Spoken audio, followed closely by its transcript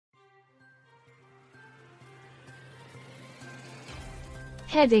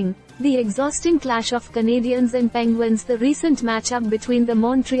Heading: The exhausting clash of Canadiens and Penguins. The recent matchup between the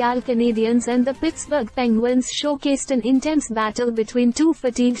Montreal Canadiens and the Pittsburgh Penguins showcased an intense battle between two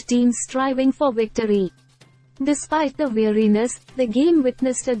fatigued teams striving for victory. Despite the weariness, the game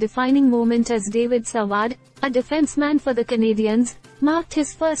witnessed a defining moment as David Savard, a defenseman for the Canadiens, marked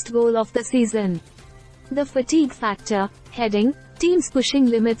his first goal of the season. The fatigue factor. Heading: Teams pushing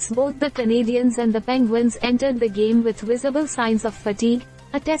limits. Both the Canadiens and the Penguins entered the game with visible signs of fatigue,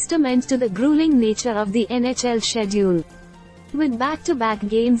 a testament to the grueling nature of the NHL schedule. With back-to-back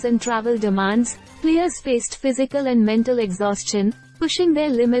games and travel demands, players faced physical and mental exhaustion, pushing their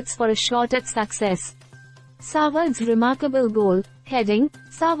limits for a shot at success. Savards' remarkable goal. Heading: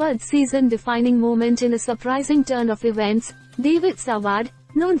 Savard's season-defining moment. In a surprising turn of events, David Savard,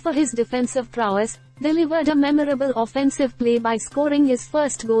 known for his defensive prowess, delivered a memorable offensive play by scoring his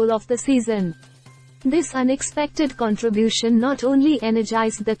first goal of the season. This unexpected contribution not only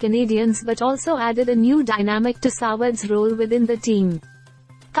energized the Canadiens but also added a new dynamic to Savard's role within the team.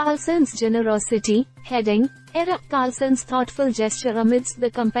 Carlson's generosity. Heading: Erik Karlsson's thoughtful gesture amidst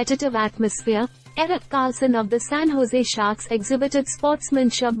the competitive atmosphere. Erik Karlsson of the San Jose Sharks exhibited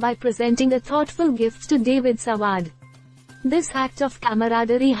sportsmanship by presenting a thoughtful gift to David Savard. This act of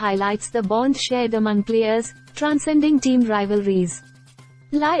camaraderie highlights the bond shared among players, transcending team rivalries.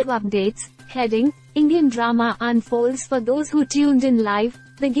 Live updates. Heading: Indian drama unfolds. For those who tuned in live,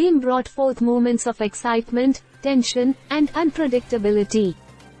 the game brought forth moments of excitement, tension, and unpredictability.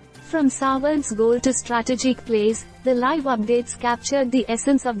 From Savard's goal to strategic plays, the live updates captured the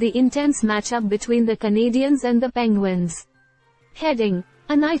essence of the intense matchup between the Canadiens and the Penguins. Heading: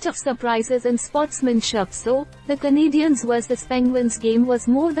 A night of surprises and sportsmanship. So, the Canadiens vs Penguins game was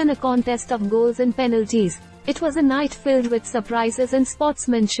more than a contest of goals and penalties. It was a night filled with surprises and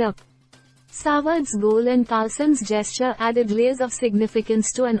sportsmanship. Savard's goal and Karlsson's gesture added layers of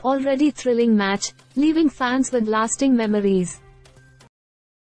significance to an already thrilling match, leaving fans with lasting memories.